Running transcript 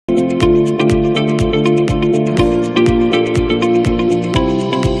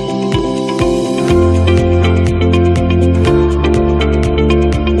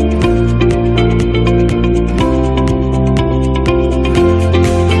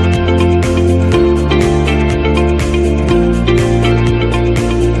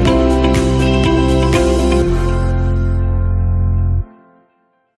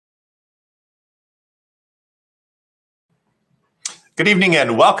Good evening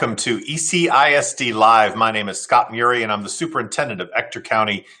and welcome to ECISD Live. My name is Scott Muri and I'm the superintendent of Ector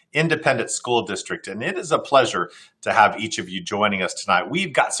County Independent School District. And it is a pleasure to have each of you joining us tonight.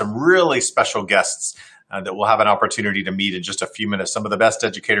 We've got some really special guests that we'll have an opportunity to meet in just a few minutes. Some of the best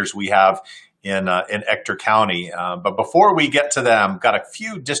educators we have in Ector County. But before we get to them, got a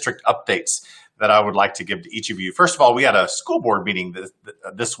few district updates that I would like to give to each of you. First of all, we had a school board meeting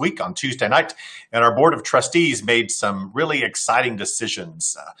this week on Tuesday night, and our board of trustees made some really exciting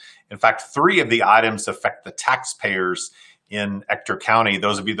decisions. In fact, 3 of the items affect the taxpayers in Ector County.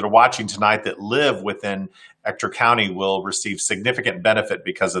 Those of you that are watching tonight that live within Ector County will receive significant benefit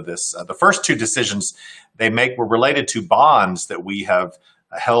because of this. The first 2 decisions they make were related to bonds that we have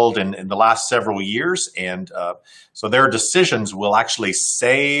held in the last several years. And so their decisions will actually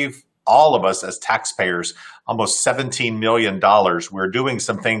save all of us as taxpayers almost $17 million. We're doing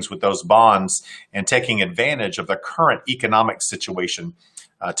some things with those bonds and taking advantage of the current economic situation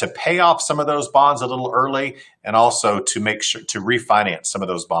to pay off some of those bonds a little early and also to make sure to refinance some of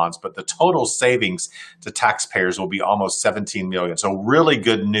those bonds. But the total savings to taxpayers will be almost $17 million. So really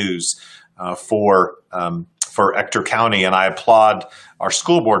good news for Ector County, and I applaud our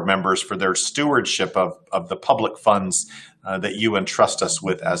school board members for their stewardship of the public funds that you entrust us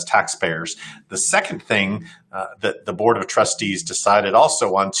with as taxpayers. The second thing that the Board of Trustees decided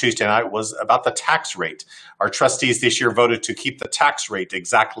also on Tuesday night was about the tax rate. Our trustees this year voted to keep the tax rate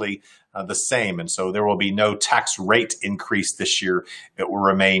exactly the same, and so there will be no tax rate increase this year. It will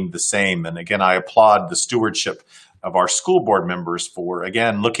remain the same. And again, I applaud the stewardship of our school board members for,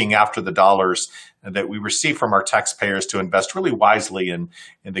 again, looking after the dollars that we receive from our taxpayers to invest really wisely in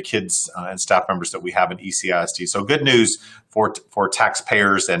the kids and staff members that we have in ECISD. So good news for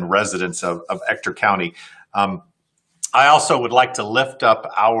taxpayers and residents of Ector County. I also would like to lift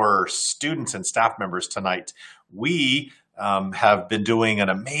up our students and staff members tonight. We have been doing an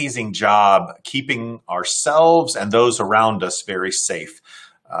amazing job keeping ourselves and those around us very safe.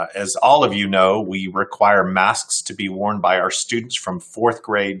 As all of you know, we require masks to be worn by our students from 4th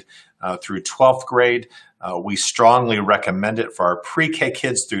grade through 12th grade. We strongly recommend it for our pre-K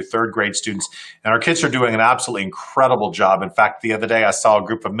kids through 3rd grade students. And our kids are doing an absolutely incredible job. In fact, the other day I saw a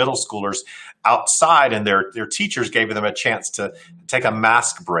group of middle schoolers outside and their teachers gave them a chance to take a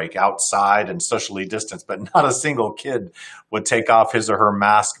mask break outside and socially distance, but not a single kid would take off his or her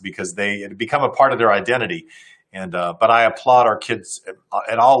mask because it had become a part of their identity. And but I applaud our kids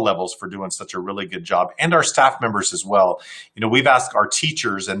at all levels for doing such a really good job, and our staff members as well. You know, we've asked our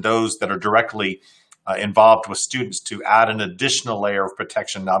teachers and those that are directly involved with students to add an additional layer of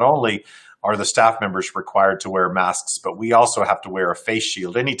protection. Not only are the staff members required to wear masks, but we also have to wear a face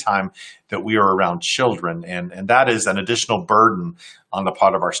shield anytime that we are around children, and that is an additional burden on the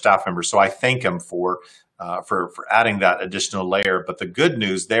part of our staff members. So I thank them for adding that additional layer. But the good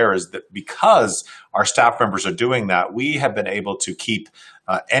news there is that because our staff members are doing that, we have been able to keep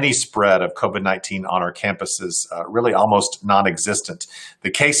any spread of COVID-19 on our campuses really almost non-existent.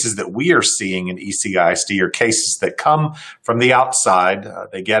 The cases that we are seeing in ECISD are cases that come from the outside.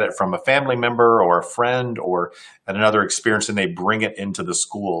 They get it from a family member or a friend or at another experience, and they bring it into the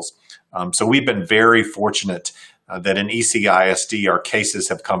schools. So we've been very fortunate that in ECISD, our cases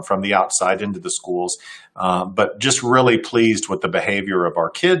have come from the outside into the schools, but just really pleased with the behavior of our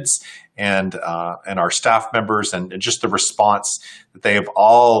kids and our staff members and just the response that they have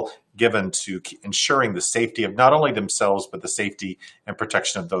all given to ensuring the safety of not only themselves, but the safety and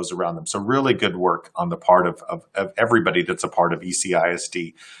protection of those around them. So really good work on the part of everybody that's a part of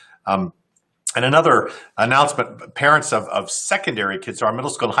ECISD. And another announcement, parents of secondary kids, our middle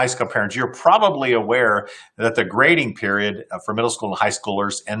school and high school parents, you're probably aware that the grading period for middle school and high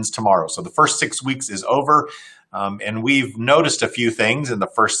schoolers ends tomorrow. So the first 6 weeks is over. And we've noticed a few things in the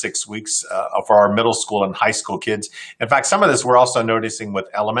first 6 weeks for our middle school and high school kids. In fact, some of this we're also noticing with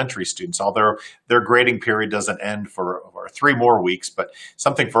elementary students, although their grading period doesn't end for 3 more weeks, but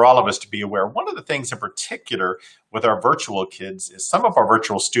something for all of us to be aware. One of the things in particular with our virtual kids is some of our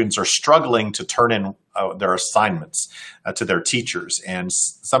virtual students are struggling to turn in their assignments to their teachers. And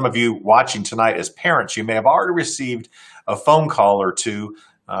some of you watching tonight as parents, you may have already received a phone call or two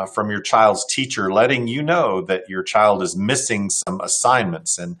from your child's teacher letting you know that your child is missing some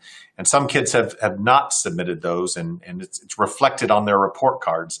assignments. And some kids have not submitted those, and it's reflected on their report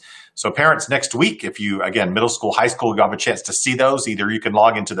cards. So parents, next week, if you, again, middle school, high school, you have a chance to see those. Either you can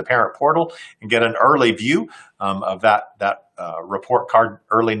log into the parent portal and get an early view of that report card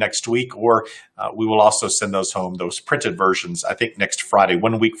early next week, or we will also send those home, those printed versions, I think next Friday,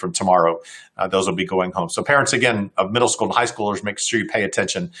 1 week from tomorrow. Those will be going home. So parents, again, of middle school and high schoolers, make sure you pay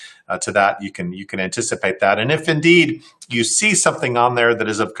attention to that. You can anticipate that. And if indeed you see something on there that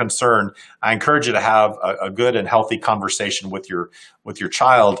is of concern, I encourage you to have a good and healthy conversation with your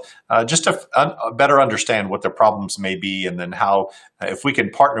child, just to better understand what their problems may be, and then how, if we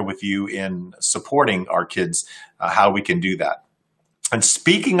can partner with you in supporting our kids, how we can do that. And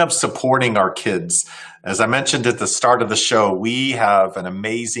speaking of supporting our kids, as I mentioned at the start of the show, we have an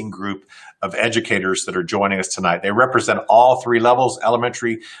amazing group of educators that are joining us tonight. They represent all three levels: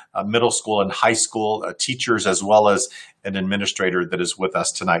 elementary, middle school, and high school teachers, as well as an administrator that is with us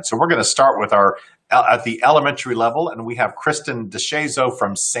tonight. So we're going to start with at the elementary level, and we have Kriston DeShazo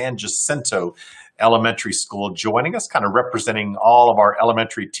from San Jacinto Elementary School joining us, kind of representing all of our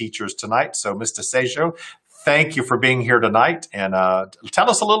elementary teachers tonight. So Ms. DeShazo, thank you for being here tonight, and tell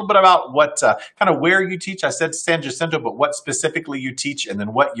us a little bit about what kind of where you teach. I said San Jacinto, but what specifically you teach, and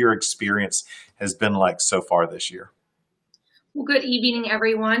then what your experience has been like so far this year. Well, good evening,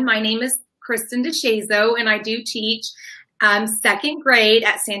 everyone. My name is Kriston DeShazo, and I do teach second grade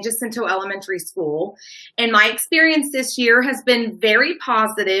at San Jacinto Elementary School. And my experience this year has been very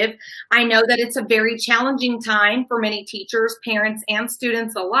positive. I know that it's a very challenging time for many teachers, parents, and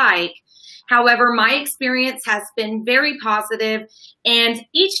students alike. However, my experience has been very positive, and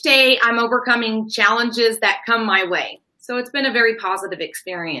each day I'm overcoming challenges that come my way. So it's been a very positive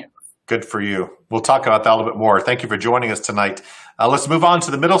experience. Good for you. We'll talk about that a little bit more. Thank you for joining us tonight. Let's move on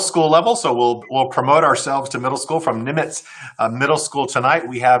to the middle school level. So we'll promote ourselves to middle school from Nimitz Middle School tonight.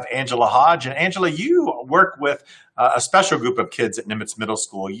 We have Angela Hodge. And Angela, you work with a special group of kids at Nimitz Middle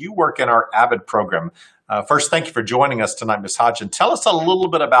School. You work in our AVID program. First, thank you for joining us tonight, Ms. Hodge. And tell us a little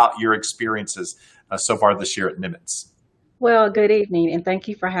bit about your experiences so far this year at Nimitz. Well, good evening, and thank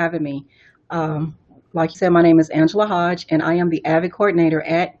you for having me. Like you said, my name is Angela Hodge, and I am the AVID coordinator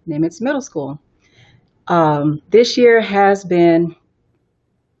at Nimitz Middle School. This year has been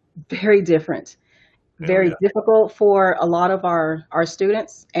very different, very difficult for a lot of our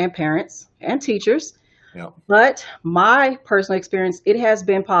students and parents and teachers. Yeah. But my personal experience, it has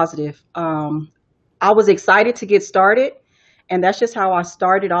been positive. I was excited to get started, and that's just how I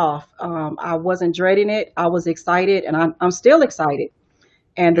started off. I wasn't dreading it. I was excited, and I'm still excited.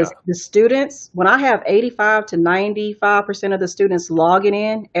 And the students, when I have 85 to 95% of the students logging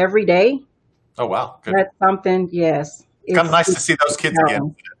in every day. Oh, wow. Good. That's something, yes. It's kind of nice to see those kids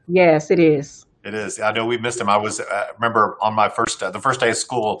again. Yes, it is. It is. I know we missed them. I remember on my the first day of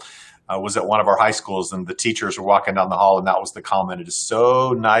school, was at one of our high schools, and the teachers were walking down the hall, and that was the comment. It is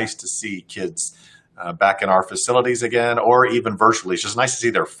so nice to see kids back in our facilities again, or even virtually. It's just nice to see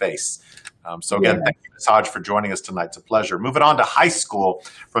their face. So again, thank you, Ms. Hodge, for joining us tonight. It's a pleasure. Moving on to high school,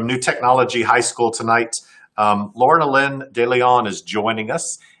 from New Technology High School tonight, Lornalyn DeLeon is joining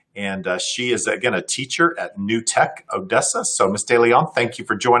us, and she is, again, a teacher at New Tech Odessa. So Ms. DeLeon, thank you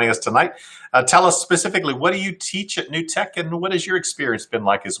for joining us tonight. Tell us specifically, what do you teach at New Tech, and what has your experience been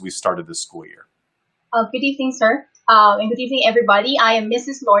like as we started this school year? Good evening, sir. And good evening, everybody. I am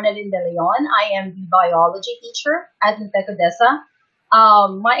Mrs. Lornalyn DeLeon. I am the biology teacher at New Tech Odessa.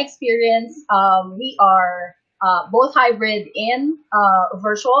 My experience, we are both hybrid and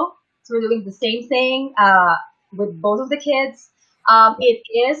virtual. So we're doing the same thing with both of the kids. It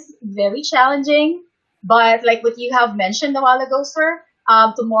is very challenging, but like what you have mentioned a while ago, sir,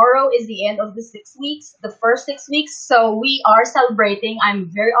 tomorrow is the end of the 6 weeks, the first 6 weeks. So we are celebrating.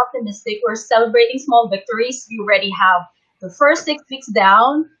 I'm very optimistic. We're celebrating small victories. We already have the first 6 weeks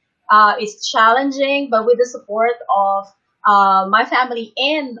down. It's challenging, but with the support of my family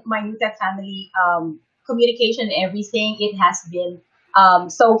and my New Tech family, communication and everything, it has been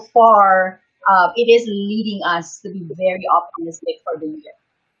so far, it is leading us to be very optimistic for the year.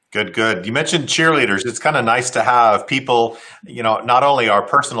 Good, good. You mentioned cheerleaders. It's kind of nice to have people, not only our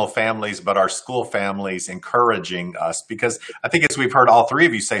personal families, but our school families encouraging us, because I think, as we've heard all three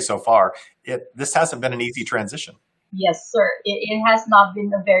of you say so far, this hasn't been an easy transition. Yes, sir. It has not been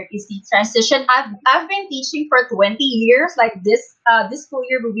a very easy transition. I've been teaching for 20 years. Like this school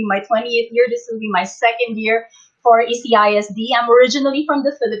year will be my 20th year. This will be my second year for ECISD. I'm originally from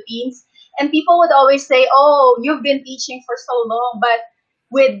the Philippines, and people would always say, "Oh, you've been teaching for so long." But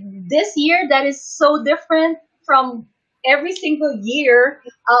with this year, that is so different from every single year.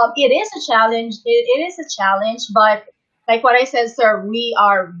 It is a challenge. It is a challenge, but like what I said, sir, we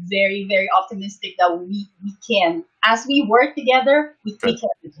are very, very optimistic that we can, as we work together, we can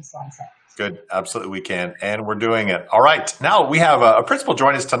do this sunset. Good. Absolutely, we can. And we're doing it. All right. Now we have a principal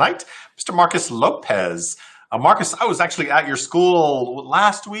join us tonight, Mr. Marcus Lopez. Marcus, I was actually at your school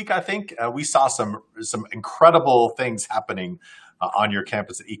last week, I think. We saw some incredible things happening on your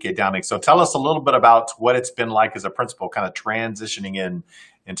campus at EK Downing. So tell us a little bit about what it's been like as a principal, kind of transitioning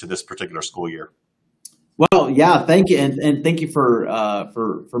into this particular school year. Well, yeah, thank you, and thank you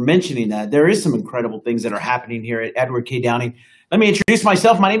for mentioning that. There is some incredible things that are happening here at Edward K. Downing. Let me introduce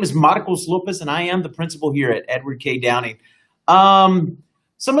myself. My name is Marcos Lopez, and I am the principal here at Edward K. Downing.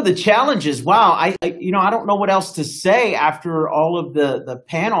 Some of the challenges, wow, I don't know what else to say after all of the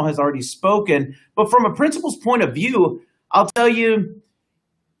panel has already spoken. But from a principal's point of view, I'll tell you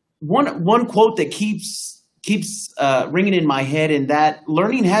one quote that keeps ringing in my head, and that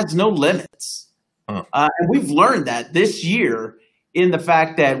learning has no limits. And we've learned that this year in the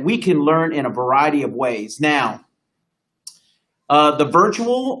fact that we can learn in a variety of ways. Now, the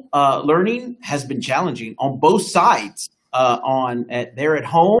virtual learning has been challenging on both sides, there at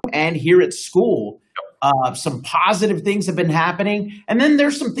home and here at school. Some positive things have been happening, and then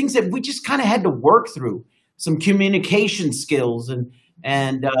there's some things that we just kind of had to work through. Some communication skills and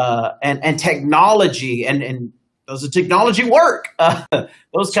technology and does the technology work?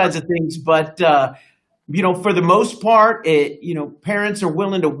 Those kinds of things. But for the most part, parents are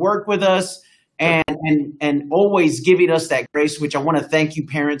willing to work with us. And always giving us that grace, which I want to thank you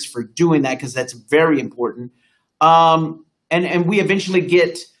parents for doing that, because that's very important. And we eventually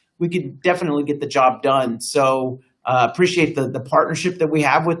we could definitely get the job done. So appreciate the partnership that we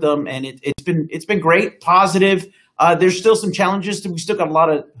have with them, and it's been great, positive. There's still some challenges. We still got a lot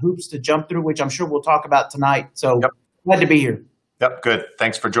of hoops to jump through, which I'm sure we'll talk about tonight. So glad to be here. Yep, good.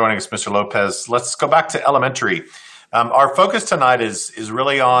 Thanks for joining us, Mr. Lopez. Let's go back to elementary. Our focus tonight is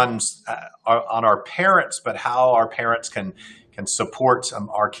really on our parents, but how our parents can support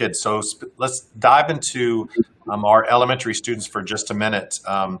our kids. So let's dive into our elementary students for just a minute.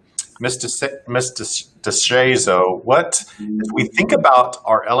 Ms. DeShazo, if we think about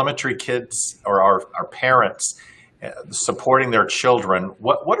our elementary kids or our parents supporting their children,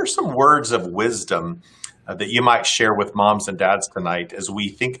 what are some words of wisdom that you might share with moms and dads tonight as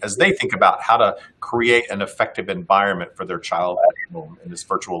they think about how to create an effective environment for their child at home in this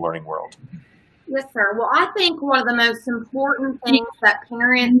virtual learning world? Yes, sir. Well, I think one of the most important things that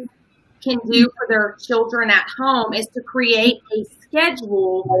parents can do for their children at home is to create a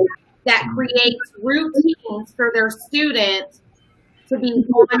schedule that creates routines for their students to be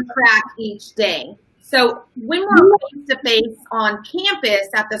on track each day. So when we're face-to-face on campus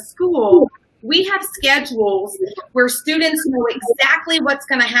at the school, we have schedules where students know exactly what's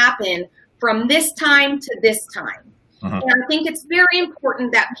going to happen from this time to this time. And I think it's very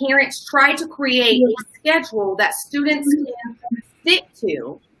important that parents try to create a schedule that students can stick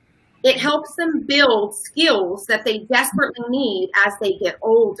to. It helps them build skills that they desperately need as they get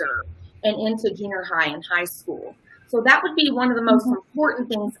older and into junior high and high school. So that would be one of the most important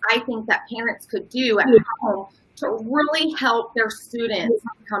things I think that parents could do at home to really help their students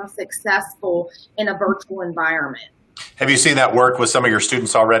become successful in a virtual environment. Have you seen that work with some of your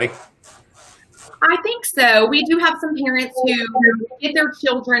students already? I think so. We do have some parents who get their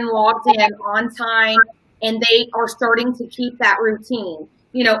children logged in on time, and they are starting to keep that routine.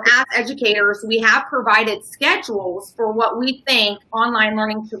 As educators, we have provided schedules for what we think online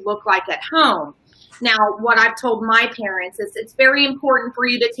learning should look like at home. Now, what I've told my parents is it's very important for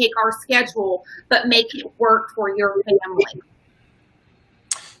you to take our schedule, but make it work for your family.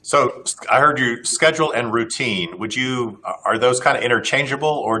 So I heard you schedule and routine. Are those kind of interchangeable,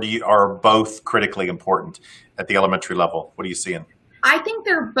 or are both critically important at the elementary level? What are you seeing? I think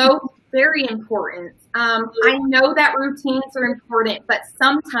they're both very important. I know that routines are important, but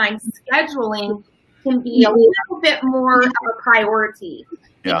sometimes scheduling can be a little bit more of a priority.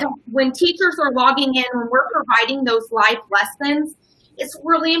 Because when teachers are logging in, when we're providing those live lessons, it's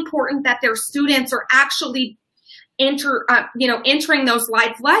really important that their students are actually entering those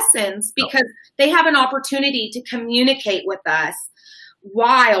live lessons, because they have an opportunity to communicate with us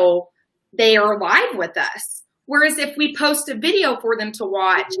while they are live with us. Whereas if we post a video for them to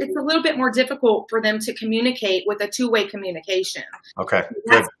watch, it's a little bit more difficult for them to communicate with a two-way communication. Okay.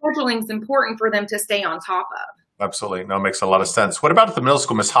 That scheduling is important for them to stay on top of. Absolutely. No, it makes a lot of sense. What about at the middle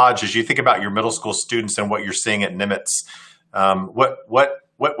school, Ms. Hodge, as you think about your middle school students and what you're seeing at Nimitz, what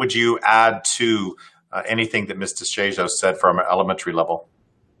would you add to anything that Ms. DeShazo said from an elementary level?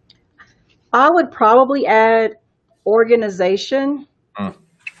 I would probably add organization,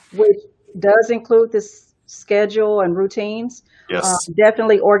 which does include this schedule and routines. Yes.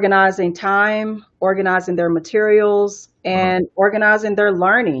 Definitely organizing time, organizing their materials, and organizing their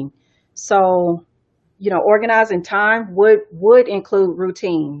learning. So, organizing time would include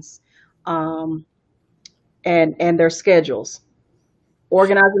routines. and their schedules,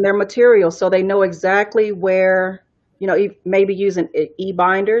 organizing their materials so they know exactly where, maybe using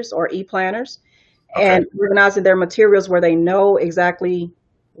e-binders or e-planners, Okay. and organizing their materials where they know exactly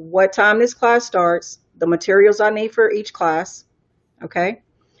what time this class starts, the materials I need for each class, okay?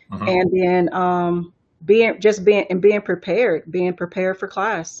 Mhm. And then being prepared for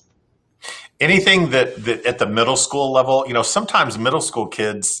class. Anything that at the middle school level, sometimes middle school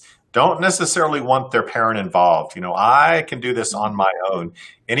kids don't necessarily want their parent involved. I can do this on my own.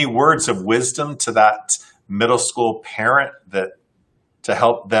 Any words of wisdom to that middle school parent to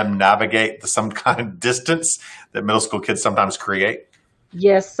help them navigate some kind of distance that middle school kids sometimes create?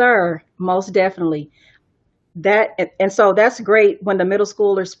 Yes, sir. Most definitely. And so that's great when the middle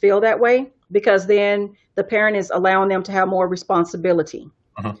schoolers feel that way, because then the parent is allowing them to have more responsibility.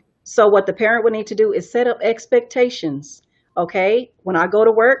 Mhm. So what the parent would need to do is set up expectations. Okay, when I go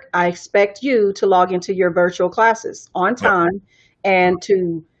to work, I expect you to log into your virtual classes on time and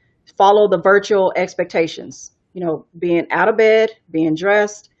to follow the virtual expectations. Being out of bed, being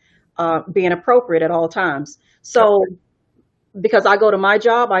dressed, being appropriate at all times. So because I go to my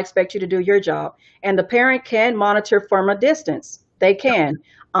job, I expect you to do your job. And the parent can monitor from a distance. They can,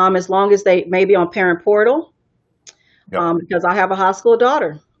 as long as they may be on Parent Portal, because I have a high school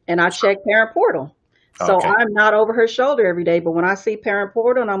daughter and I check Parent Portal. So Okay. I'm not over her shoulder every day, but when I see Parent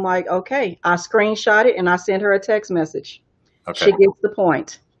Portal, and I'm like, okay, I screenshot it and I send her a text message. Okay. She gets the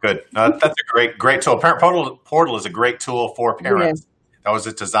point. Good. That's a great tool. Parent Portal is a great tool for parents. Yes. That was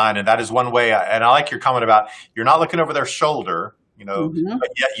its design, and that is one way. And I like your comment about you're not looking over their shoulder, Mhm. but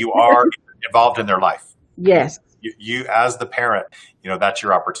yet you are involved in their life. Yes. You as the parent, that's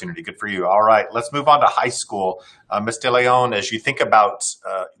your opportunity. Good for you. All right, let's move on to high school. Ms. DeLeon, as you think about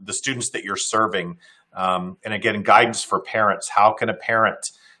the students that you're serving, and again, guidance for parents, how can a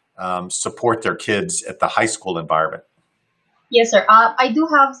parent support their kids at the high school environment? Yes, sir. I do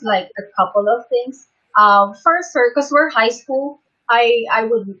have like a couple of things. First, sir, because we're high school,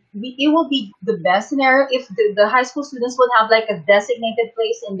 it will be the best scenario if the high school students would have like a designated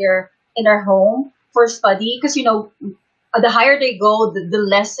place in their home for study. Because the higher they go, the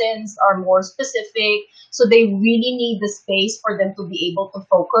lessons are more specific, so they really need the space for them to be able to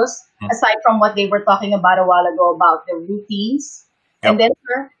focus. Aside from what they were talking about a while ago about the routines, and then,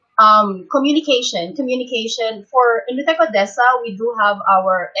 sir, communication for in Odessa, we do have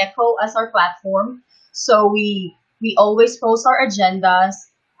our Echo as our platform. So we always post our agendas.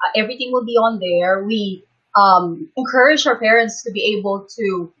 Everything will be on there. We encourage our parents to be able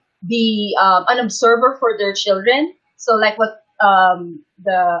to be an observer for their children. So like what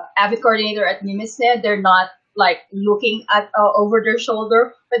the AVID coordinator at Nimitz said, they're not like looking at over their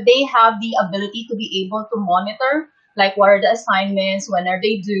shoulder, but they have the ability to be able to monitor, like what are the assignments, when are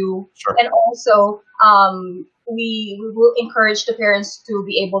they due, Sure. and also we will encourage the parents to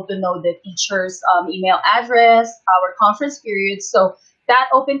be able to know the teacher's email address, our conference periods. So that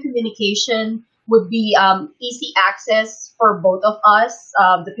open communication would be easy access for both of us,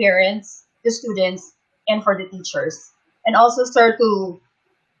 the parents, the students, and for the teachers. And also, sir, to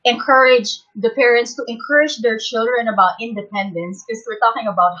encourage the parents to encourage their children about independence, because we're talking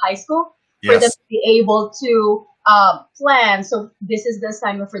about high school, for them Yes. to be able to plan. So this is the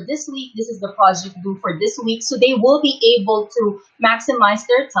assignment for this week. This is the project due for this week. So they will be able to maximize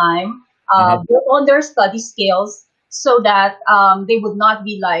their time, build on their study skills, so that they would not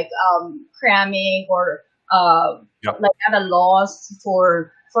be like cramming or like at a loss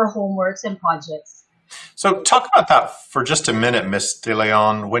for homeworks and projects. So talk about that for just a minute, Ms.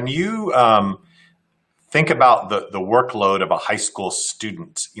 DeLeon. When you think about the workload of a high school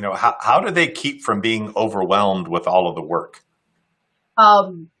student, how do they keep from being overwhelmed with all of the work?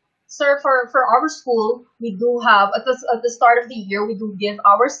 Sir, for our school, we do have at the start of the year, we do give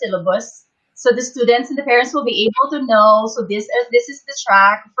our syllabus, so the students and the parents will be able to know. So this is the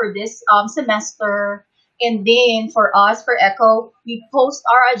track for this semester, and then for us for Echo, we post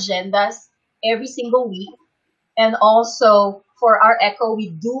our agendas every single week, and also for our Echo, we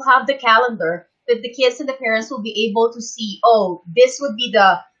do have the calendar that the kids and the parents will be able to see. Oh, this would be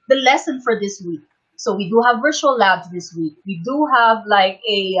the lesson for this week. So we do have virtual labs this week. We do have like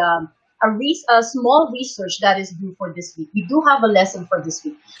a small research that is due for this week. We do have a lesson for this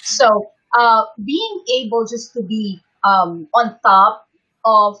week. So being able just to be on top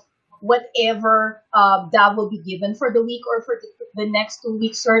of whatever that will be given for the week or for the next 2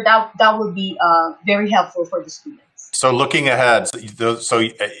 weeks, sir, that will be very helpful for the students. So looking ahead, so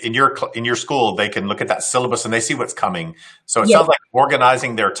in your school, they can look at that syllabus and they see what's coming. So it sounds like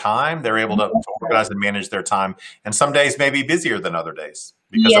organizing their time, they're able to organize and manage their time. And some days may be busier than other days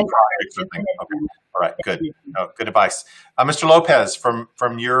because of projects or things. Okay. All right, good. Oh, good advice. Mr. Lopez,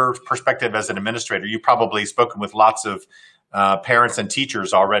 from your perspective as an administrator, you've probably spoken with lots of parents and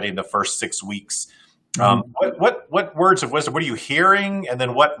teachers already in the first 6 weeks. What words of wisdom, what are you hearing? And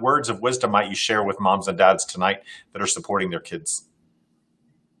then what words of wisdom might you share with moms and dads tonight that are supporting their kids?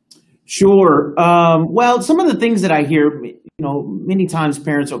 Sure. Well, some of the things that I hear, many times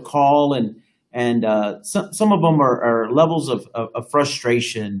parents will call and some of them are levels of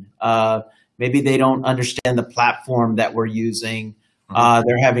frustration. Maybe they don't understand the platform that we're using.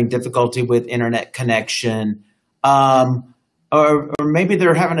 They're having difficulty with internet connection. Or maybe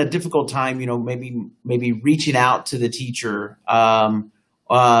they're having a difficult time, maybe reaching out to the teacher. Some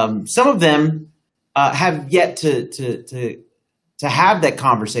of them have yet to have that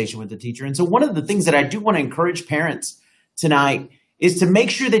conversation with the teacher. And so one of the things that I do want to encourage parents tonight is to make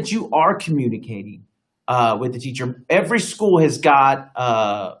sure that you are communicating with the teacher. Every school has got,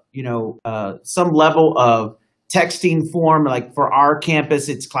 some level of texting form. Like for our campus,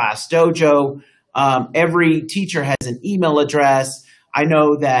 it's Class Dojo. Every teacher has an email address. I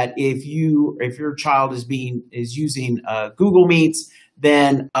know that if your child is using Google Meets,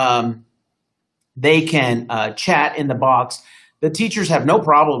 then they can chat in the box. The teachers have no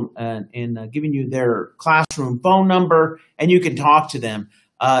problem in giving you their classroom phone number, and you can talk to them.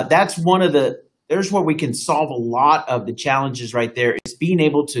 That's there's where we can solve a lot of the challenges right there, is being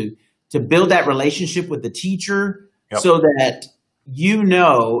able to build that relationship with the teacher. Yep. So that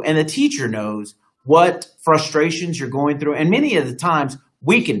and the teacher knows what frustrations you're going through. And many of the times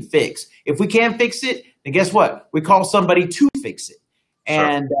we can fix. If we can't fix it, then guess what? We call somebody to fix it.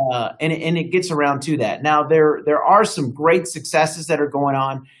 And it gets around to that. Now, there are some great successes that are going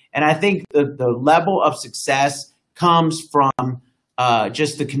on. And I think the level of success comes from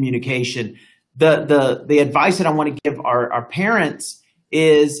just the communication. The advice that I want to give our parents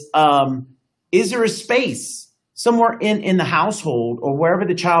is there a space somewhere in the household or wherever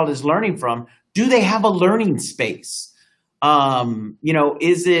the child is learning from? Do they have a learning space?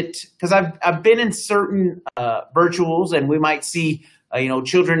 Is it, because I've been in certain virtuals and we might see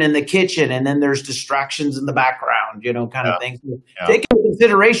children in the kitchen, and then there's distractions in the background, kind of things. Yeah. Take into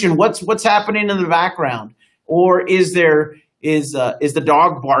consideration what's happening in the background, or is the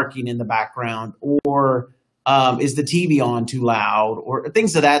dog barking in the background, or is the TV on too loud, or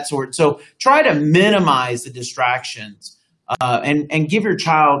things of that sort. So try to minimize the distractions and give your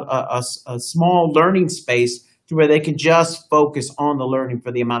child a small learning space to where they can just focus on the learning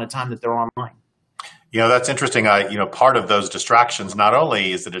for the amount of time that they're online. That's interesting. Part of those distractions, not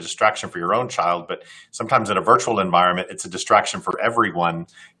only is it a distraction for your own child, but sometimes in a virtual environment, it's a distraction for everyone,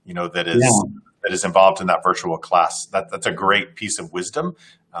 that is involved in that virtual class. That's a great piece of wisdom,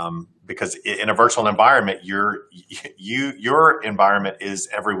 because in a virtual environment, your environment is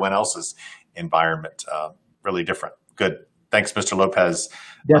everyone else's environment, really different. Good. Thanks, Mr. Lopez.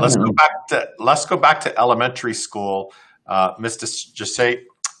 Let's go back to elementary school. Ms. DeShazo,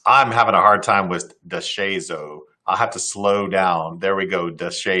 I'm having a hard time with DeShazo. I'll have to slow down. There we go,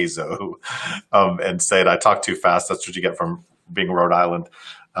 DeShazo, and say it. I talk too fast. That's what you get from being Rhode Island.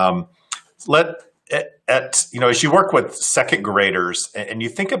 As you work with second graders and you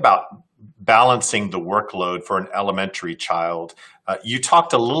think about balancing the workload for an elementary child, you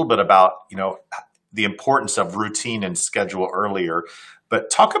talked a little bit about, the importance of routine and schedule earlier, but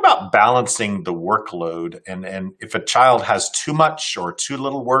talk about balancing the workload and if a child has too much or too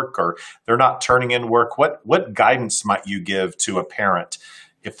little work, or they're not turning in work, what guidance might you give to a parent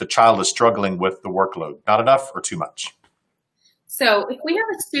if the child is struggling with the workload, not enough or too much? So if we have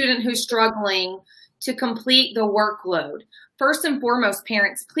a student who's struggling to complete the workload, first and foremost,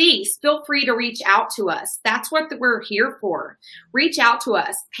 parents, please feel free to reach out to us. That's what we're here for. Reach out to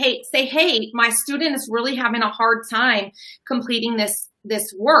us. Say, hey, my student is really having a hard time completing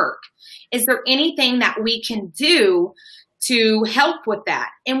this work. Is there anything that we can do to help with that?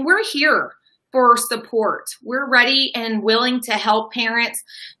 And we're here for support. We're ready and willing to help parents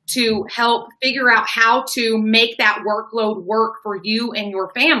to help figure out how to make that workload work for you and your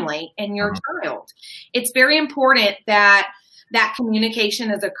family and your child. It's very important that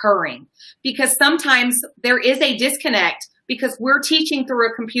communication is occurring, because sometimes there is a disconnect because we're teaching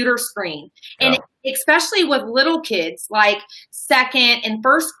through a computer screen. And especially with little kids like second and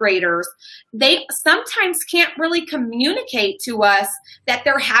first graders, they sometimes can't really communicate to us that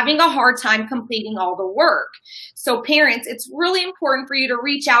they're having a hard time completing all the work. So parents, it's really important for you to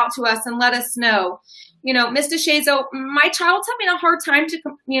reach out to us and let us know, Ms. DeShazo, my child's having a hard time to,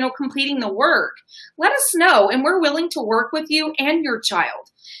 completing the work. Let us know, and we're willing to work with you and your child.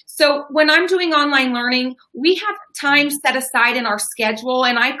 So when I'm doing online learning, we have time set aside in our schedule,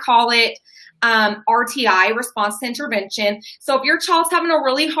 and I call it RTI, response to intervention. So if your child's having a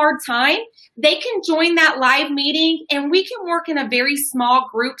really hard time, they can join that live meeting and we can work in a very small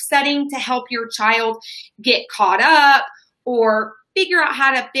group setting to help your child get caught up or figure out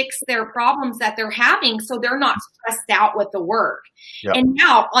how to fix their problems that they're having so they're not stressed out with the work. Yep. And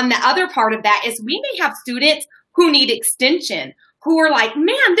now on the other part of that is we may have students who need extension, who are like,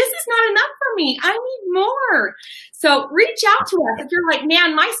 man, this is not enough for me. I need more. So reach out to us. If you're like,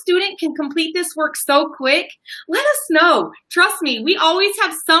 man, my student can complete this work so quick, let us know. Trust me, we always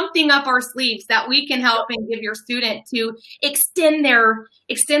have something up our sleeves that we can help and give your student to extend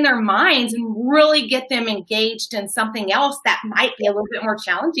their minds and really get them engaged in something else that might be a little bit more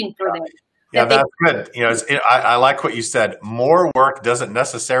challenging for them. Yeah, that's good. You know, I like what you said. More work doesn't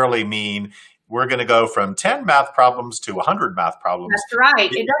necessarily mean we're going to go from 10 math problems to 100 math problems. That's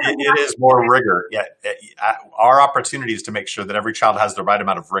right. It is more rigor. Yeah, our opportunity is to make sure that every child has the right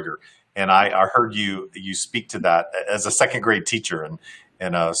amount of rigor. And I heard you speak to that as a second grade teacher,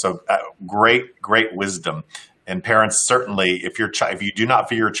 and so great wisdom. And parents, certainly, if you do not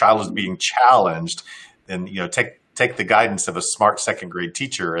feel your child is being challenged, then take the guidance of a smart second grade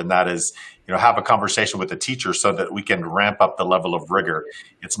teacher, and that is, have a conversation with the teacher so that we can ramp up the level of rigor.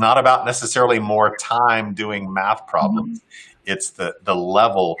 It's not about necessarily more time doing math problems. Mm-hmm. It's the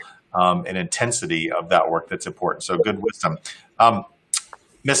level and intensity of that work that's important. So good wisdom.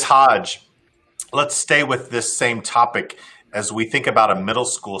 Ms. Hodge, let's stay with this same topic as we think about a middle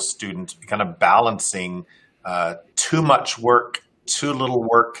school student kind of balancing too much work, too little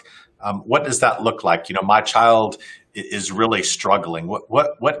work. What does that look like? My child is really struggling.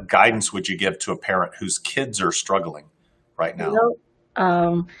 What guidance would you give to a parent whose kids are struggling right now?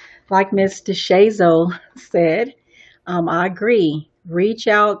 Like Ms. DeShazo said, I agree. Reach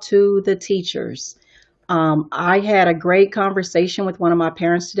out to the teachers. I had a great conversation with one of my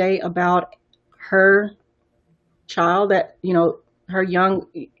parents today about her child that, her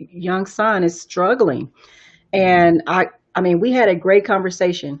young son is struggling. And I mean, we had a great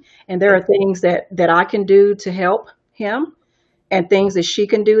conversation, and there are things that I can do to help him and things that she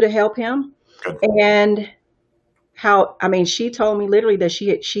can do to help him. Good. And she told me literally that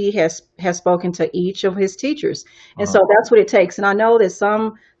she has spoken to each of his teachers. And so that's what it takes. And I know that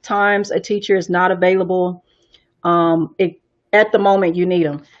sometimes a teacher is not available at the moment you need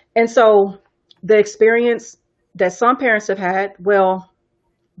them. And so the experience that some parents have had, well,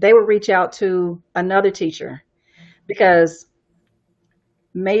 they would reach out to another teacher, because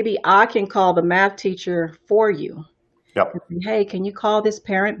maybe I can call the math teacher for you. Yep. Hey, can you call this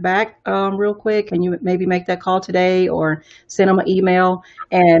parent back real quick? Can you maybe make that call today, or send them an email?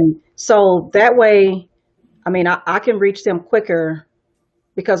 And so that way, I can reach them quicker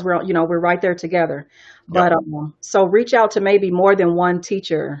because we're right there together. Yep. But so reach out to maybe more than one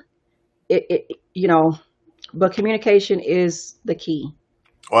teacher. But communication is the key.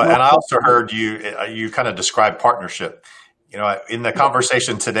 Well, and I also heard you kind of describe partnership. In the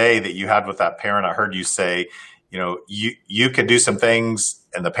conversation today that you had with that parent, I heard you say, you can do some things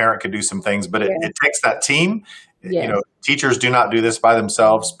and the parent can do some things, but it takes that team. Yes. Teachers do not do this by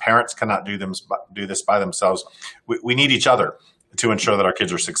themselves. Parents cannot do this by themselves. We need each other to ensure that our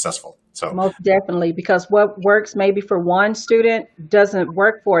kids are successful. So most definitely, because what works maybe for one student doesn't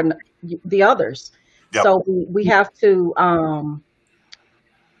work for the others. Yep. So we have to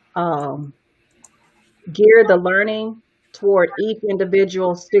gear the learning toward each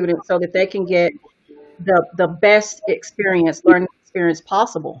individual student so that they can get the best learning experience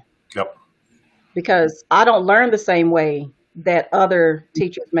possible. Yep. Because I don't learn the same way that other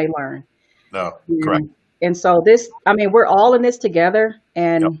teachers may learn. No, correct. And so we're all in this together,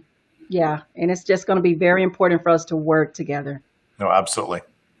 and and it's just going to be very important for us to work together. No, absolutely.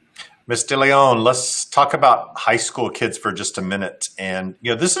 Ms. DeLeon, let's talk about high school kids for just a minute. And,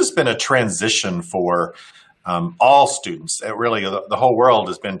 this has been a transition for all students. Really, the whole world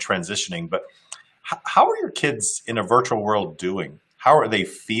has been transitioning. But how are your kids in a virtual world doing? How are they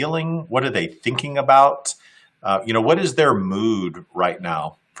feeling? What are they thinking about? What is their mood right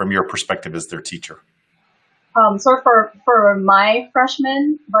now from your perspective as their teacher? So for my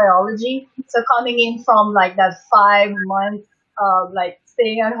freshman biology, so coming in from like that 5 months of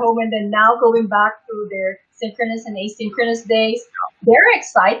staying at home and then now going back to their synchronous and asynchronous days, they're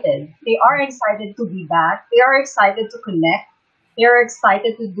excited. They are excited to be back. They are excited to connect. They are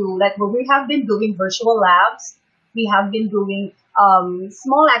excited to do we have been doing virtual labs. We have been doing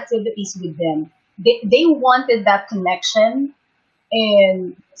small activities with them. They wanted that connection,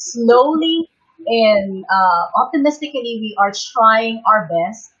 and slowly and optimistically, we are trying our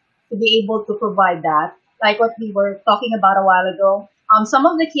best to be able to provide that. Like what we were talking about a while ago, Some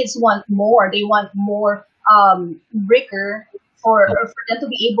of the kids want more. They want more rigor for them to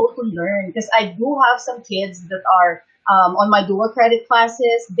be able to learn. Because I do have some kids that are on my dual credit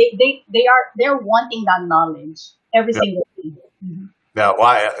classes. They're wanting that knowledge every single day. Mm-hmm. Now,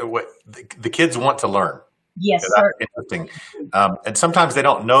 why the kids want to learn? Yes, that's sir. interesting. And sometimes they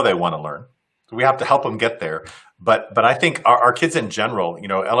don't know they want to learn. So we have to help them get there. But I think our kids in general,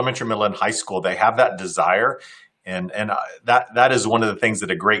 elementary, middle, and high school, they have that desire. And that is one of the things that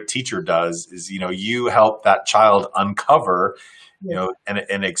a great teacher does is, you help that child uncover,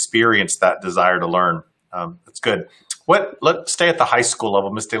 and experience that desire to learn. That's good. Let's stay at the high school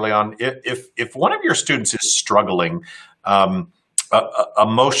level, Ms. DeLeon. If one of your students is struggling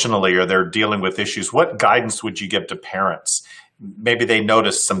emotionally, or they're dealing with issues, what guidance would you give to parents? Maybe they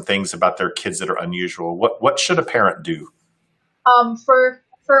notice some things about their kids that are unusual. What should a parent do?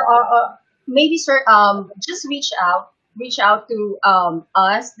 Maybe, sir, just reach out to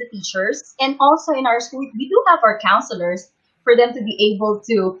us, the teachers, and also in our school we do have our counselors for them to be able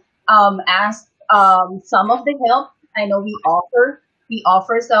to ask some of the help. I know we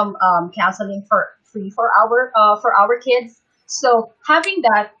offer some counseling for free for our kids. So having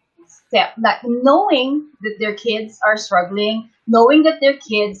that step, that knowing that their kids are struggling, knowing that their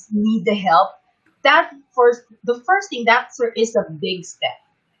kids need the help, the first thing is a big step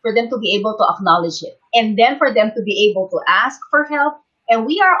for them to be able to acknowledge it, and then for them to be able to ask for help. And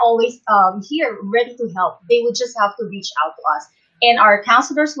we are always here ready to help. They would just have to reach out to us, and our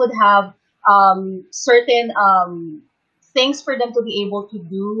counselors would have certain things for them to be able to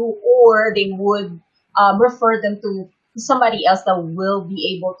do, or they would refer them to somebody else that will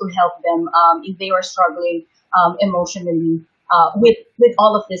be able to help them if they are struggling emotionally with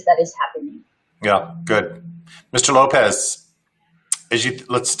all of this that is happening. Yeah, good. Mr. Lopez,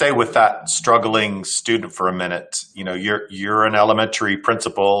 let's stay with that struggling student for a minute. You're an elementary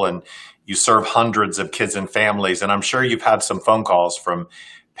principal and you serve hundreds of kids and families, and I'm sure you've had some phone calls from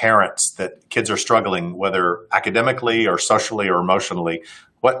parents that kids are struggling, whether academically or socially or emotionally.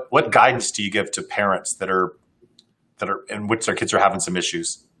 What guidance do you give to parents that are in which their kids are having some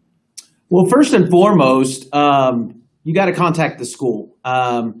issues? Well, first and foremost, you got to contact the school.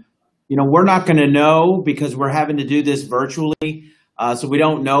 We're not going to know because we're having to do this virtually. So we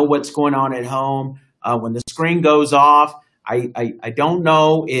don't know what's going on at home. When the screen goes off, I don't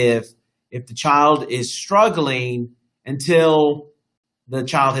know if the child is struggling until the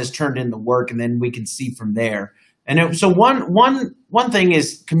child has turned in the work, and then we can see from there. And so one thing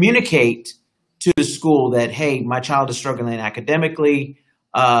is communicate to the school that, hey, my child is struggling academically,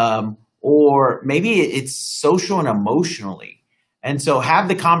 or maybe it's social and emotionally. And so have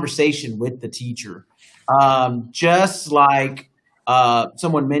the conversation with the teacher. Just like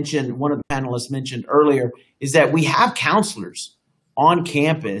someone mentioned, one of the panelists mentioned earlier, is that we have counselors on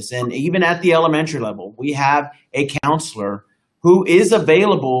campus, and even at the elementary level, we have a counselor who is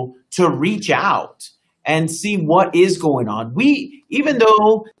available to reach out and see what is going on. Even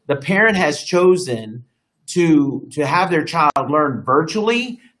though the parent has chosen to have their child learn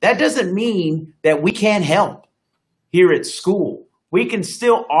virtually, that doesn't mean that we can't help here at school. We can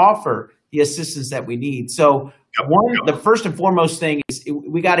still offer the assistance that we need. So the first and foremost thing is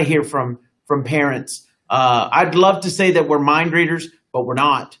we got to hear from parents. I'd love to say that we're mind readers, but we're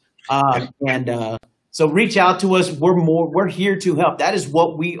not. So reach out to us. We're here to help. That is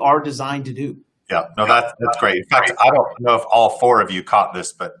what we are designed to do. Yeah, no, that's great. In fact, I don't know if all four of you caught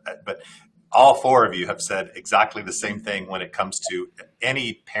this, but all four of you have said exactly the same thing when it comes to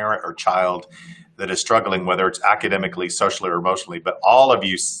any parent or child that is struggling, whether it's academically, socially, or emotionally. But all of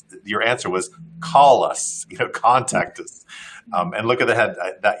you, your answer was call us, contact us, and look at the head.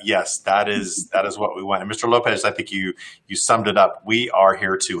 Yes, that is what we want. And Mr. Lopez, I think you summed it up. We are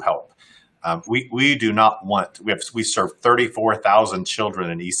here to help. We do not want. We serve 34,000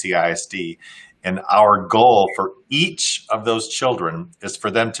 children in ECISD. And our goal for each of those children is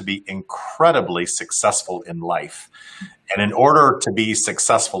for them to be incredibly successful in life. And in order to be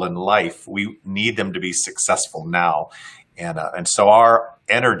successful in life, we need them to be successful now. And so our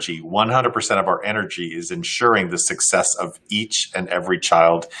energy, 100% of our energy, is ensuring the success of each and every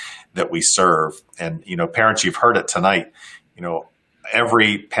child that we serve. And, parents, you've heard it tonight.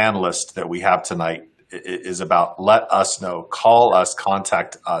 Every panelist that we have tonight is about let us know, call us,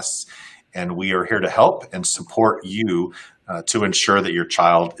 contact us. And we are here to help and support you to ensure that your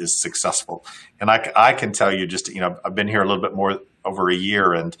child is successful. And I can tell you I've been here a little bit more over a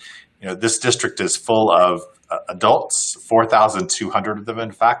year, and, this district is full of adults, 4,200 of them,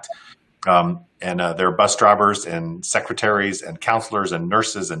 in fact. And there are bus drivers and secretaries and counselors and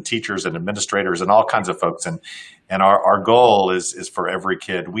nurses and teachers and administrators and all kinds of folks. And our goal is for every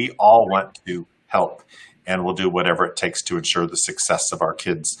kid. We all want to help, and we'll do whatever it takes to ensure the success of our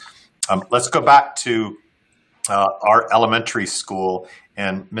kids. Let's go back to our elementary school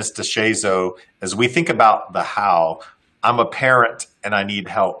and Ms. DeShazo. As we think about the how, I'm a parent and I need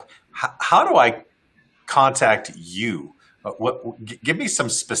help. How do I contact you? Give me some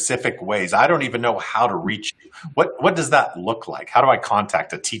specific ways. I don't even know how to reach you. What does that look like? How do I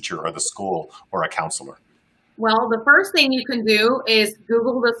contact a teacher or the school or a counselor? Well, the first thing you can do is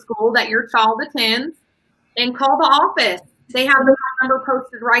Google the school that your child attends and call the office. They have the number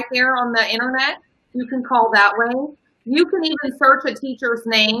posted right there on the internet. You can call that way. You can even search a teacher's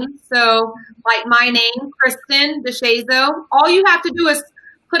name. So like my name, Kriston DeShazo, all you have to do is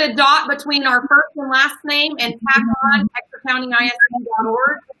put a dot between our first and last name and tag on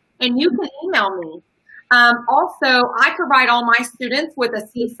EctorCountyISD.org, and you can email me. Also, I provide all my students with a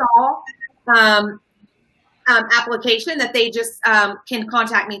Seesaw application that they just can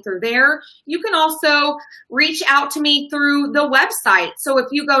contact me through there. You can also reach out to me through the website. So if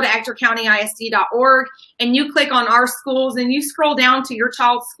you go to EctorCountyISD.org and you click on our schools and you scroll down to your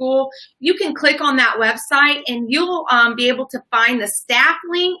child's school, you can click on that website and you'll be able to find the staff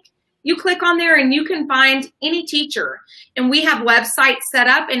link. You click on there and you can find any teacher. And we have websites set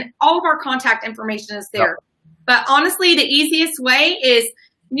up and all of our contact information is there. Yep. But honestly, the easiest way is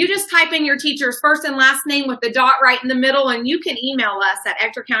you just type in your teacher's first and last name with the dot right in the middle, and you can email us at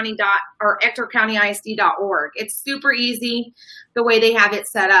EctorCountyISD.org. It's super easy the way they have it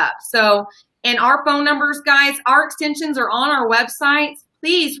set up. So, and our phone numbers, guys, our extensions are on our website.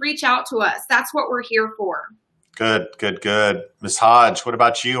 Please reach out to us. That's what we're here for. Good, good, good. Ms. Hodge, what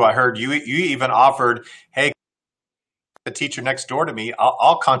about you? I heard you even offered, hey, the teacher next door to me,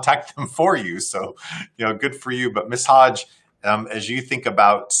 I'll contact them for you. So, good for you. But Ms. Hodge, as you think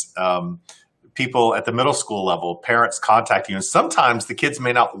about people at the middle school level, parents contacting you, and sometimes the kids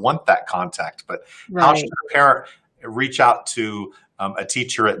may not want that contact, but right. How should a parent reach out to a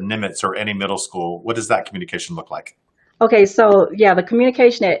teacher at Nimitz or any middle school? What does that communication look like? Okay, so yeah, the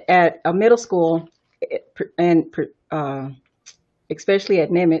communication at a middle school, and especially at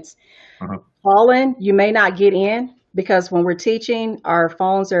Nimitz, calling, you may not get in because when we're teaching, our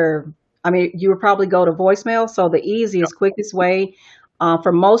phones are, you would probably go to voicemail. So the easiest, quickest way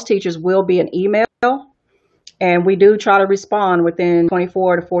for most teachers will be an email. And we do try to respond within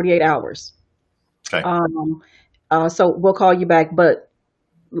 24 to 48 hours. Okay. So we'll call you back. But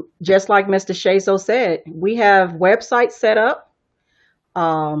just like Mr. DeShazo said, we have websites set up.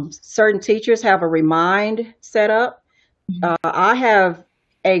 Certain teachers have a remind set up. I have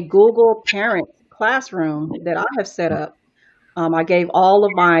a Google Parent Classroom that I have set up. I gave all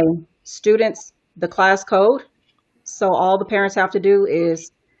of my students the class code. So all the parents have to do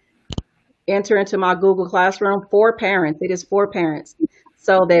is enter into my Google Classroom for parents. It is for parents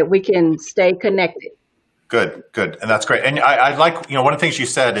so that we can stay connected. Good, good. And that's great. And I like, one of the things you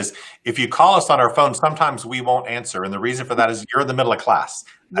said is if you call us on our phone, sometimes we won't answer. And the reason for that is you're in the middle of class.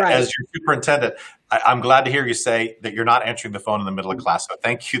 Right. As your superintendent, I'm glad to hear you say that you're not answering the phone in the middle of class. So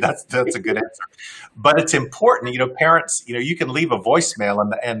thank you. That's a good answer. But it's important, parents, you can leave a voicemail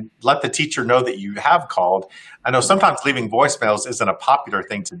and let the teacher know that you have called. I know sometimes leaving voicemails isn't a popular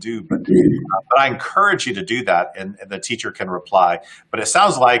thing to do, but I encourage you to do that and the teacher can reply. But it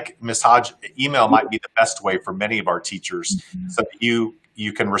sounds like, Ms. Hodge, email might be the best way for many of our teachers so that you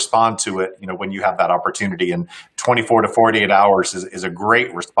can respond to it, when you have that opportunity. And 24 to 48 hours is a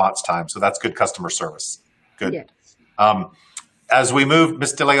great response time. So that's good customer service. Good. Yes. As we move,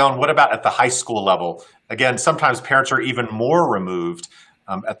 Ms. DeLeon, what about at the high school level? Again, sometimes parents are even more removed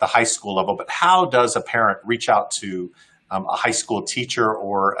at the high school level, but how does a parent reach out to a high school teacher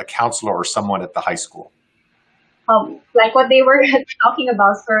or a counselor or someone at the high school? Like what they were talking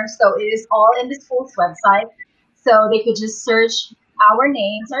about, sir, so it is all in the school's website. So they could just search our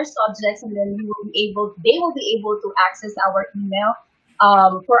names, our subjects, and then they will be able to access our email.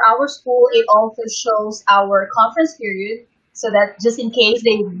 For our school, it also shows our conference period, so that just in case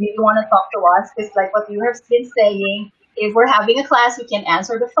they really want to talk to us, because like what you have been saying, if we're having a class, we can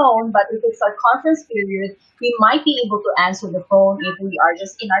answer the phone, but if it's a conference period, we might be able to answer the phone if we are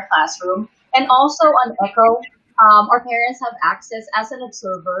just in our classroom. And also on Echo, our parents have access as an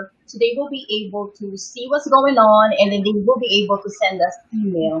observer, so they will be able to see what's going on, and then they will be able to send us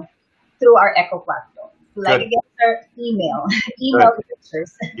email through our Echo platform. Like again, our email the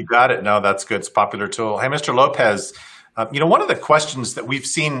pictures. You got it. No, that's good. It's a popular tool. Hey, Mr. Lopez, one of the questions that we've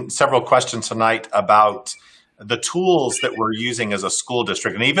seen several questions tonight about the tools that we're using as a school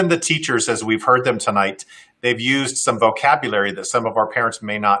district, and even the teachers, as we've heard them tonight, they've used some vocabulary that some of our parents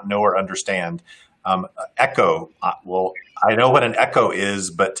may not know or understand. Echo. Well, I know what an echo is,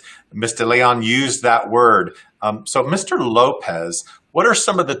 but Ms. DeLeon used that word. So Mr. Lopez, what are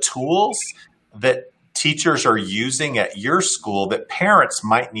some of the tools that teachers are using at your school that parents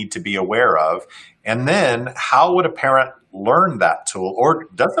might need to be aware of? And then how would a parent learn that tool, or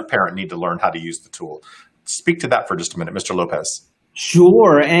does a parent need to learn how to use the tool? Speak to that for just a minute, Mr. Lopez.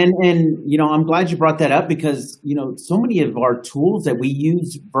 Sure. And I'm glad you brought that up because, so many of our tools that we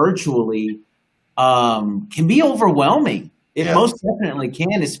use virtually can be overwhelming. It most definitely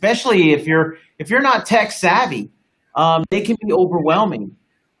can, especially if you're not tech savvy. They can be overwhelming.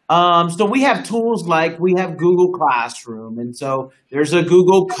 So we have tools like we have Google Classroom, and so there's a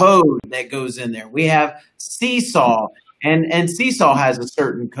Google code that goes in there. We have Seesaw, and Seesaw has a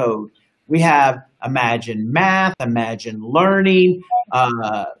certain code. We have Imagine Math, Imagine Learning,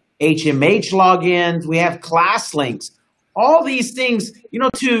 HMH logins. We have class links. All these things,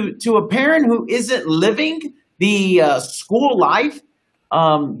 to a parent who isn't living the school life,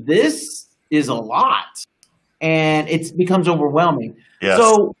 this is a lot, and it becomes overwhelming. Yes.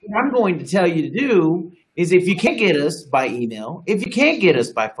 So what I'm going to tell you to do is if you can't get us by email, if you can't get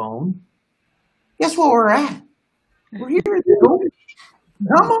us by phone, guess where we're at? We're here in Zoom.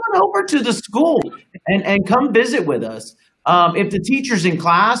 Come on over to the school and come visit with us. If the teacher's in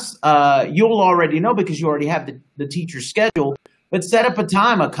class, you'll already know because you already have the teacher's schedule, but set up a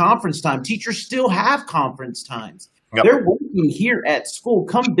time, a conference time. Teachers still have conference times. Yep. They're working here at school.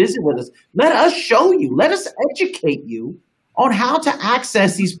 Come visit with us. Let us show you. Let us educate you on how to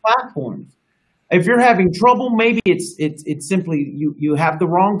access these platforms. If you're having trouble, maybe it's simply you have the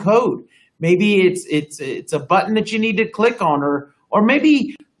wrong code. Maybe it's a button that you need to click on, or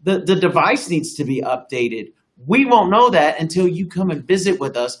maybe the device needs to be updated. We won't know that until you come and visit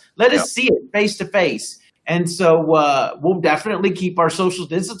with us. Let us see it face to face. And so we'll definitely keep our social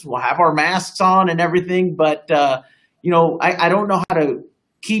distance. We'll have our masks on and everything. But, I don't know how to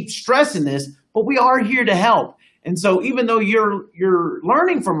keep stressing this, but we are here to help. And so even though you're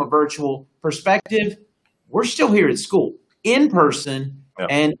learning from a virtual perspective, we're still here at school in person. Yep.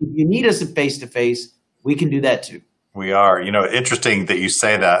 And if you need us face to face, we can do that too. We are. Interesting that you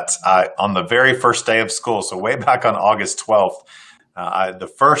say that. On the very first day of school, so way back on August 12th,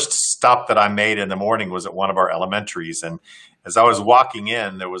 the first stop that I made in the morning was at one of our elementaries. And as I was walking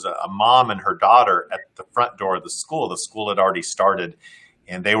in, there was a mom and her daughter at the front door of the school. The school had already started,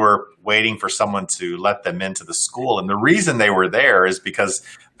 and they were waiting for someone to let them into the school. And the reason they were there is because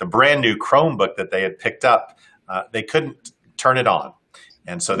the brand new Chromebook that they had picked up, they couldn't turn it on.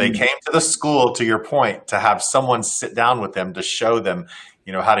 And so they came to the school, to your point, to have someone sit down with them to show them,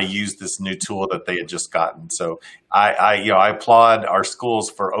 how to use this new tool that they had just gotten. So I applaud our schools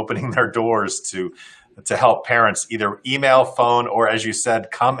for opening their doors to help parents either email, phone, or as you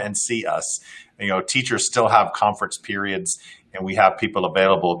said, come and see us. Teachers still have conference periods, and we have people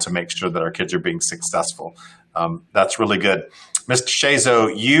available to make sure that our kids are being successful. That's really good. Mr.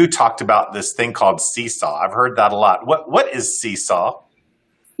 DeShazo, you talked about this thing called Seesaw. I've heard that a lot. What is Seesaw?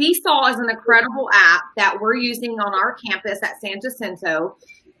 Seesaw is an incredible app that we're using on our campus at San Jacinto.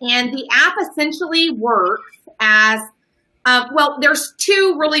 And the app essentially works as, there's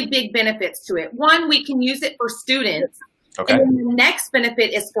two really big benefits to it. One, we can use it for students. Okay. And then the next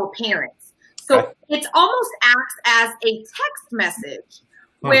benefit is for parents. So it almost acts as a text message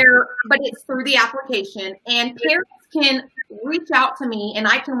but it's through the application, and parents can reach out to me and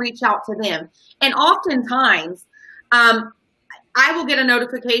I can reach out to them. And oftentimes, I will get a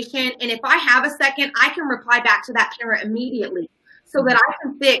notification, and if I have a second, I can reply back to that parent immediately so that I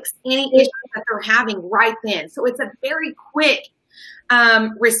can fix any issues that they're having right then. So it's a very quick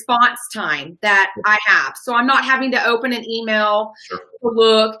response time that I have. So I'm not having to open an email to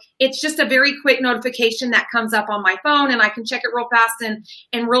look. It's just a very quick notification that comes up on my phone, and I can check it real fast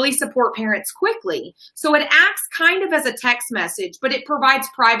and really support parents quickly. So it acts kind of as a text message, but it provides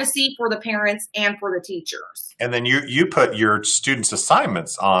privacy for the parents and for the teachers. And then you put your students'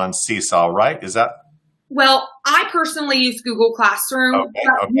 assignments on Seesaw, right? Is that? Well, I personally use Google Classroom,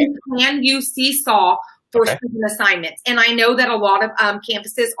 but you can use Seesaw for student assignments. And I know that a lot of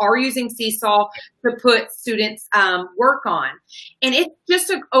campuses are using Seesaw to put students' work on. And it's just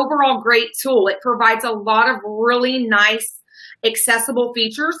an overall great tool. It provides a lot of really nice, accessible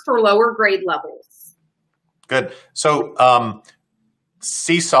features for lower grade levels. Good. So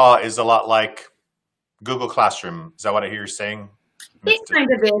Seesaw is a lot like Google Classroom. Is that what I hear you saying? It kind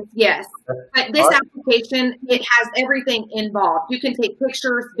of is, yes. But this application, it has everything involved. You can take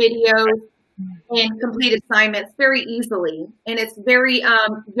pictures, videos, and complete assignments very easily. And it's very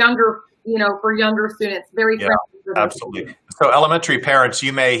younger, for younger students, very friendly. Absolutely. So elementary parents,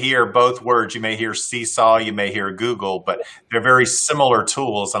 you may hear both words. You may hear Seesaw, you may hear Google, but they're very similar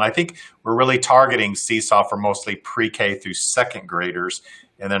tools. And I think we're really targeting Seesaw for mostly pre-K through second graders.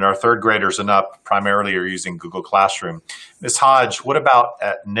 And then our third graders and up primarily are using Google Classroom. Ms. Hodge, what about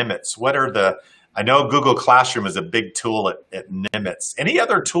at Nimitz? I know Google Classroom is a big tool at Nimitz. Any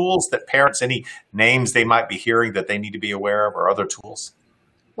other tools that parents, any names they might be hearing that they need to be aware of, or other tools?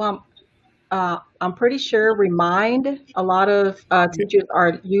 Well, I'm pretty sure Remind, a lot of teachers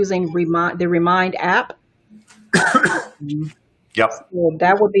are using the Remind app. Yep. So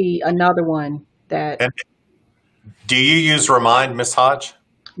that would be another one that. And do you use Remind, Ms. Hodge?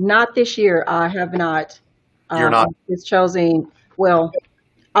 Not this year. I have not. You're not? It's chosen. Well,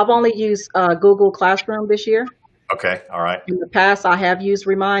 I've only used Google Classroom this year. Okay. All right. In the past, I have used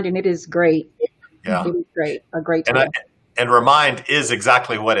Remind, and it is great. Yeah. It is great. A great tool. And Remind is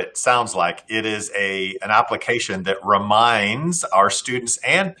exactly what it sounds like. It is an application that reminds our students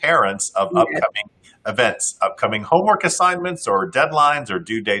and parents of upcoming events, upcoming homework assignments or deadlines or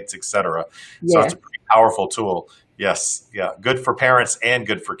due dates, etc. So it's a pretty powerful tool. Yes. Yeah. Good for parents and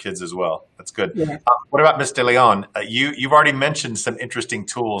good for kids as well. That's good. Yeah. What about Ms. DeLeon? You've already mentioned some interesting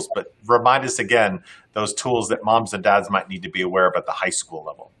tools, but remind us again, those tools that moms and dads might need to be aware of at the high school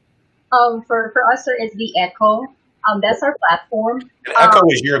level. For us, sir, it's the Echo. That's our platform. And Echo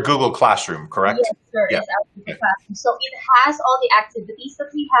is your Google Classroom, correct? Yes, sir. Yeah. It's our Google Classroom. So it has all the activities that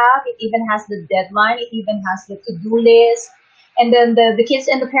we have. It even has the deadline. It even has the to-do list. And then the kids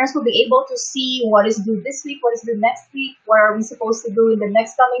and the parents will be able to see what is due this week, what is due next week, what are we supposed to do in the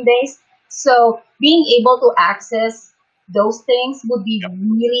next coming days. So being able to access those things would be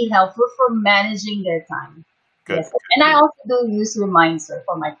really helpful for managing their time. Good. Yes. And I also do use Remind, sir,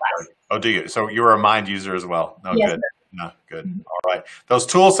 for my classes. Oh, do you? So you're a Remind user as well? No, yes, good. sir. No, good. All right. Those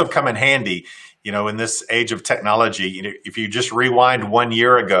tools have come in handy. In this age of technology, if you just rewind 1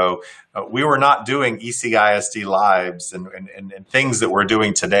 year ago, we were not doing ECISD lives and things that we're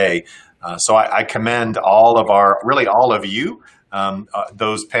doing today. So I commend all of you,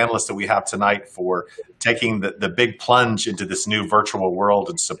 those panelists that we have tonight, for taking the big plunge into this new virtual world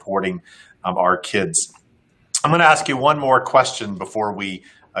and supporting our kids. I'm going to ask you one more question before we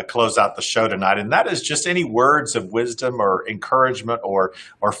close out the show tonight, and that is just any words of wisdom or encouragement or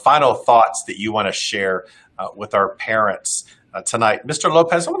final thoughts that you want to share with our parents tonight. Mr.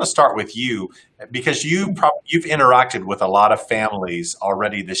 Lopez, I want to start with you because you've interacted with a lot of families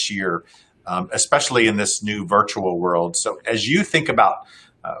already this year, especially in this new virtual world. So as you think about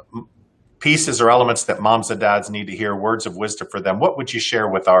pieces or elements that moms and dads need to hear, words of wisdom for them, what would you share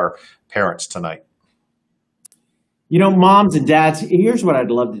with our parents tonight? Moms and dads, here's what I'd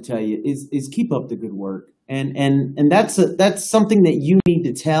love to tell you is keep up the good work. And that's something that you need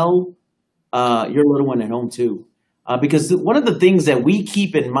to tell your little one at home too. Because one of the things that we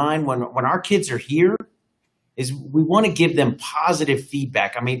keep in mind when our kids are here is we want to give them positive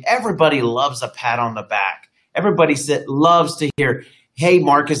feedback. I mean, everybody loves a pat on the back. Everybody loves to hear, hey,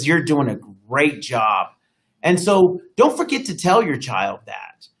 Marcus, you're doing a great job. And so don't forget to tell your child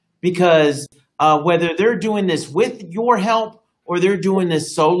that, because whether they're doing this with your help or they're doing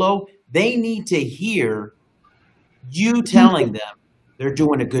this solo, they need to hear you telling them they're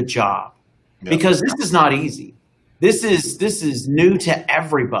doing a good job. Yep. Because this is not easy. This is new to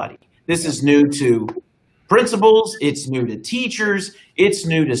everybody. This is new to principals. It's new to teachers. It's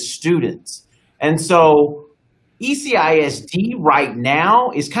new to students. And so ECISD right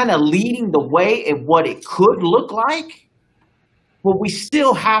now is kind of leading the way at what it could look like. But we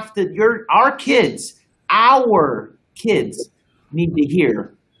still have to, our kids need to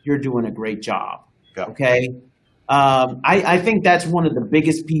hear you're doing a great job. Yeah. Okay. I think that's one of the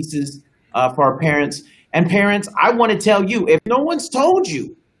biggest pieces for our parents. And parents, I want to tell you, if no one's told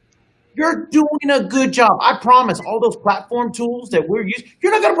you, you're doing a good job. I promise all those platform tools that we're using,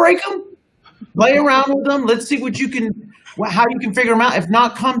 you're not going to break them. Play around with them. Let's see how you can figure them out. If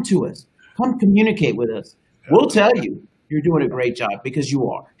not, come to us. Come communicate with us. We'll tell you. You're doing a great job because you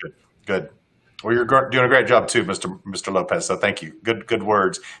are. Good. Well, you're doing a great job too, Mr. Lopez. So thank you. Good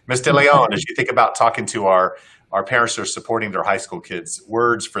words. Ms. DeLeon, as you think about talking to our parents who are supporting their high school kids,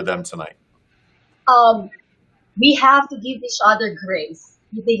 words for them tonight. We have to give each other grace.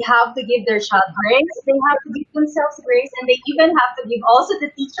 They have to give their child grace. They have to give themselves grace, and they even have to give also the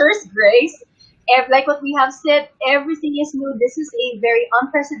teachers grace. Like what we have said, everything is new. This is a very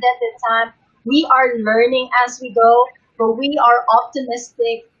unprecedented time. We are learning as we go. But we are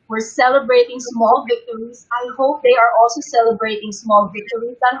optimistic. We're celebrating small victories. I hope they are also celebrating small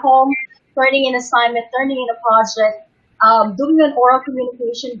victories at home. turning in assignment, turning in a project, doing an oral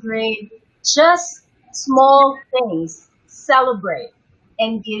communication grade, just small things. Celebrate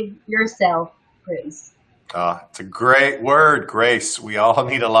and give yourself grace. It's a great word, grace. We all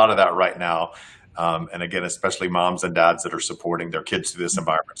need a lot of that right now. And again, especially moms and dads that are supporting their kids through this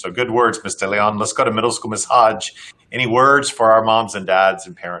environment. So good words, Ms. DeLeon. Let's go to middle school, Ms. Hodge. Any words for our moms and dads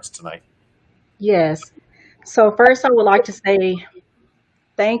and parents tonight? Yes. So first, I would like to say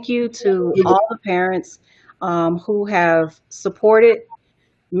thank you to all the parents who have supported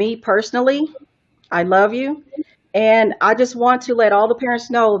me personally. I love you. And I just want to let all the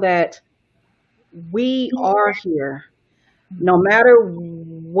parents know that we are here. No matter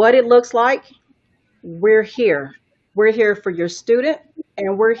what it looks like, we're here. We're here for your student,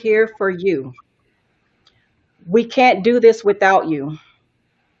 and we're here for you. We can't do this without you.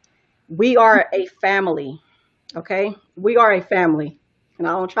 We are a family, okay? We are a family. And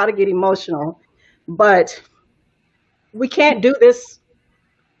I don't try to get emotional, but we can't do this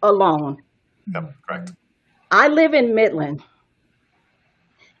alone. Yep, correct. I live in Midland,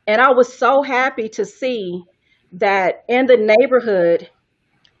 and I was so happy to see that in the neighborhood,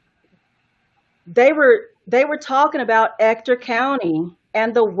 they were talking about Ector County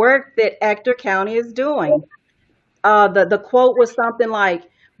and the work that Ector County is doing. The quote was something like,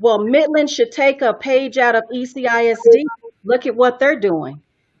 well, Midland should take a page out of ECISD. Look at what they're doing.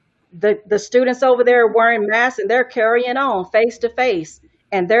 The students over there are wearing masks and they're carrying on face to face,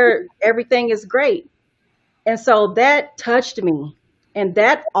 and everything is great. And so that touched me. And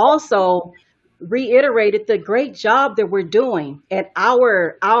that also reiterated the great job that we're doing, and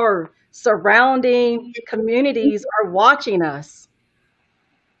our surrounding communities are watching us.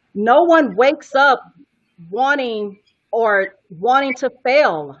 No one wakes up wanting to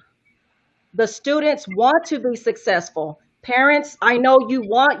fail. The students want to be successful. Parents, I know you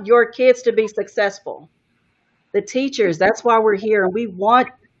want your kids to be successful. The teachers, that's why we're here, and we want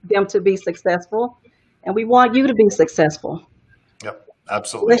them to be successful, and we want you to be successful. Yep,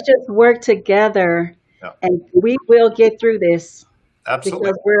 absolutely. Let's just work together, yep, and we will get through this. Absolutely.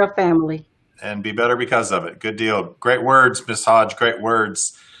 Because we're a family. And be better because of it. Good deal. Great words, Ms. Hodge. Great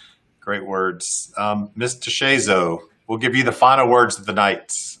words. Great words. Ms. DeShazo, we'll give you the final words of the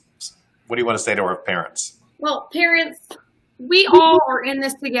night. What do you want to say to our parents? Well, parents, we all are in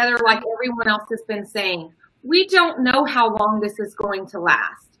this together like everyone else has been saying. We don't know how long this is going to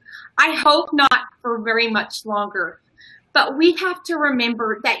last. I hope not for very much longer. But we have to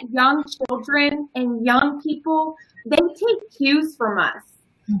remember that young children and young people, they take cues from us.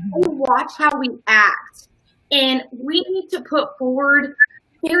 They watch how we act. And we need to put forward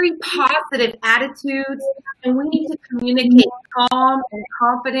very positive attitudes, and we need to communicate calm and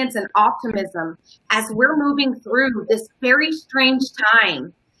confidence and optimism as we're moving through this very strange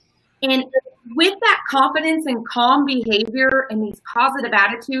time. And with that confidence and calm behavior and these positive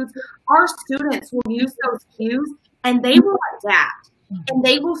attitudes, our students will use those cues and they will adapt and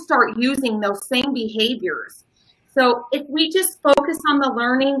they will start using those same behaviors. So if we just focus on the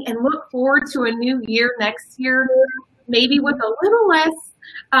learning and look forward to a new year next year, maybe with a little less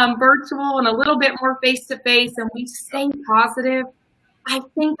virtual and a little bit more face-to-face, and we stay positive, I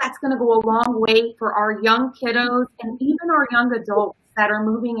think that's going to go a long way for our young kiddos and even our young adults that are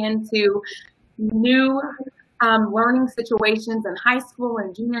moving into new learning situations in high school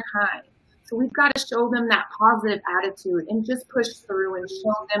and junior high. So we've got to show them that positive attitude and just push through and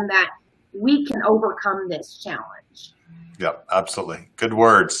show them that we can overcome this challenge. Yep, absolutely. Good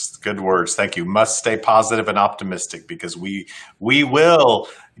words. Good words. Thank you. Must stay positive and optimistic because we will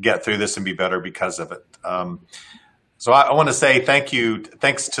get through this and be better because of it. So I want to say thank you.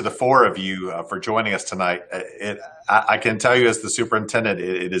 Thanks to the four of you for joining us tonight. I can tell you as the superintendent,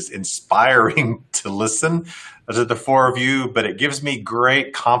 it is inspiring to listen to the four of you, but it gives me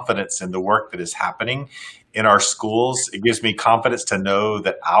great confidence in the work that is happening in our schools. It gives me confidence to know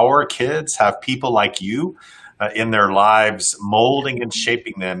that our kids have people like you in their lives, molding and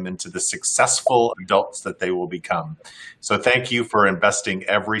shaping them into the successful adults that they will become. So thank you for investing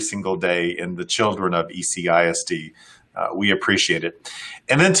every single day in the children of ECISD. We appreciate it.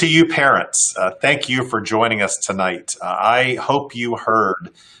 And then to you parents, thank you for joining us tonight. I hope you heard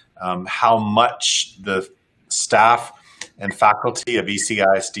how much the staff and faculty of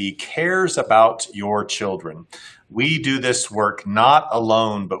ECISD cares about your children. We do this work not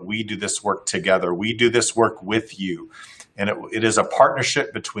alone, but we do this work together. We do this work with you. And it is a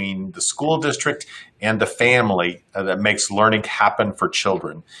partnership between the school district and the family that makes learning happen for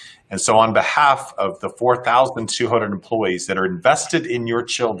children. And so on behalf of the 4,200 employees that are invested in your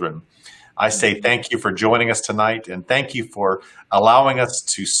children, I say thank you for joining us tonight, and thank you for allowing us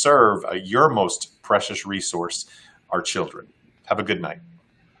to serve your most precious resource, our children. Have a good night.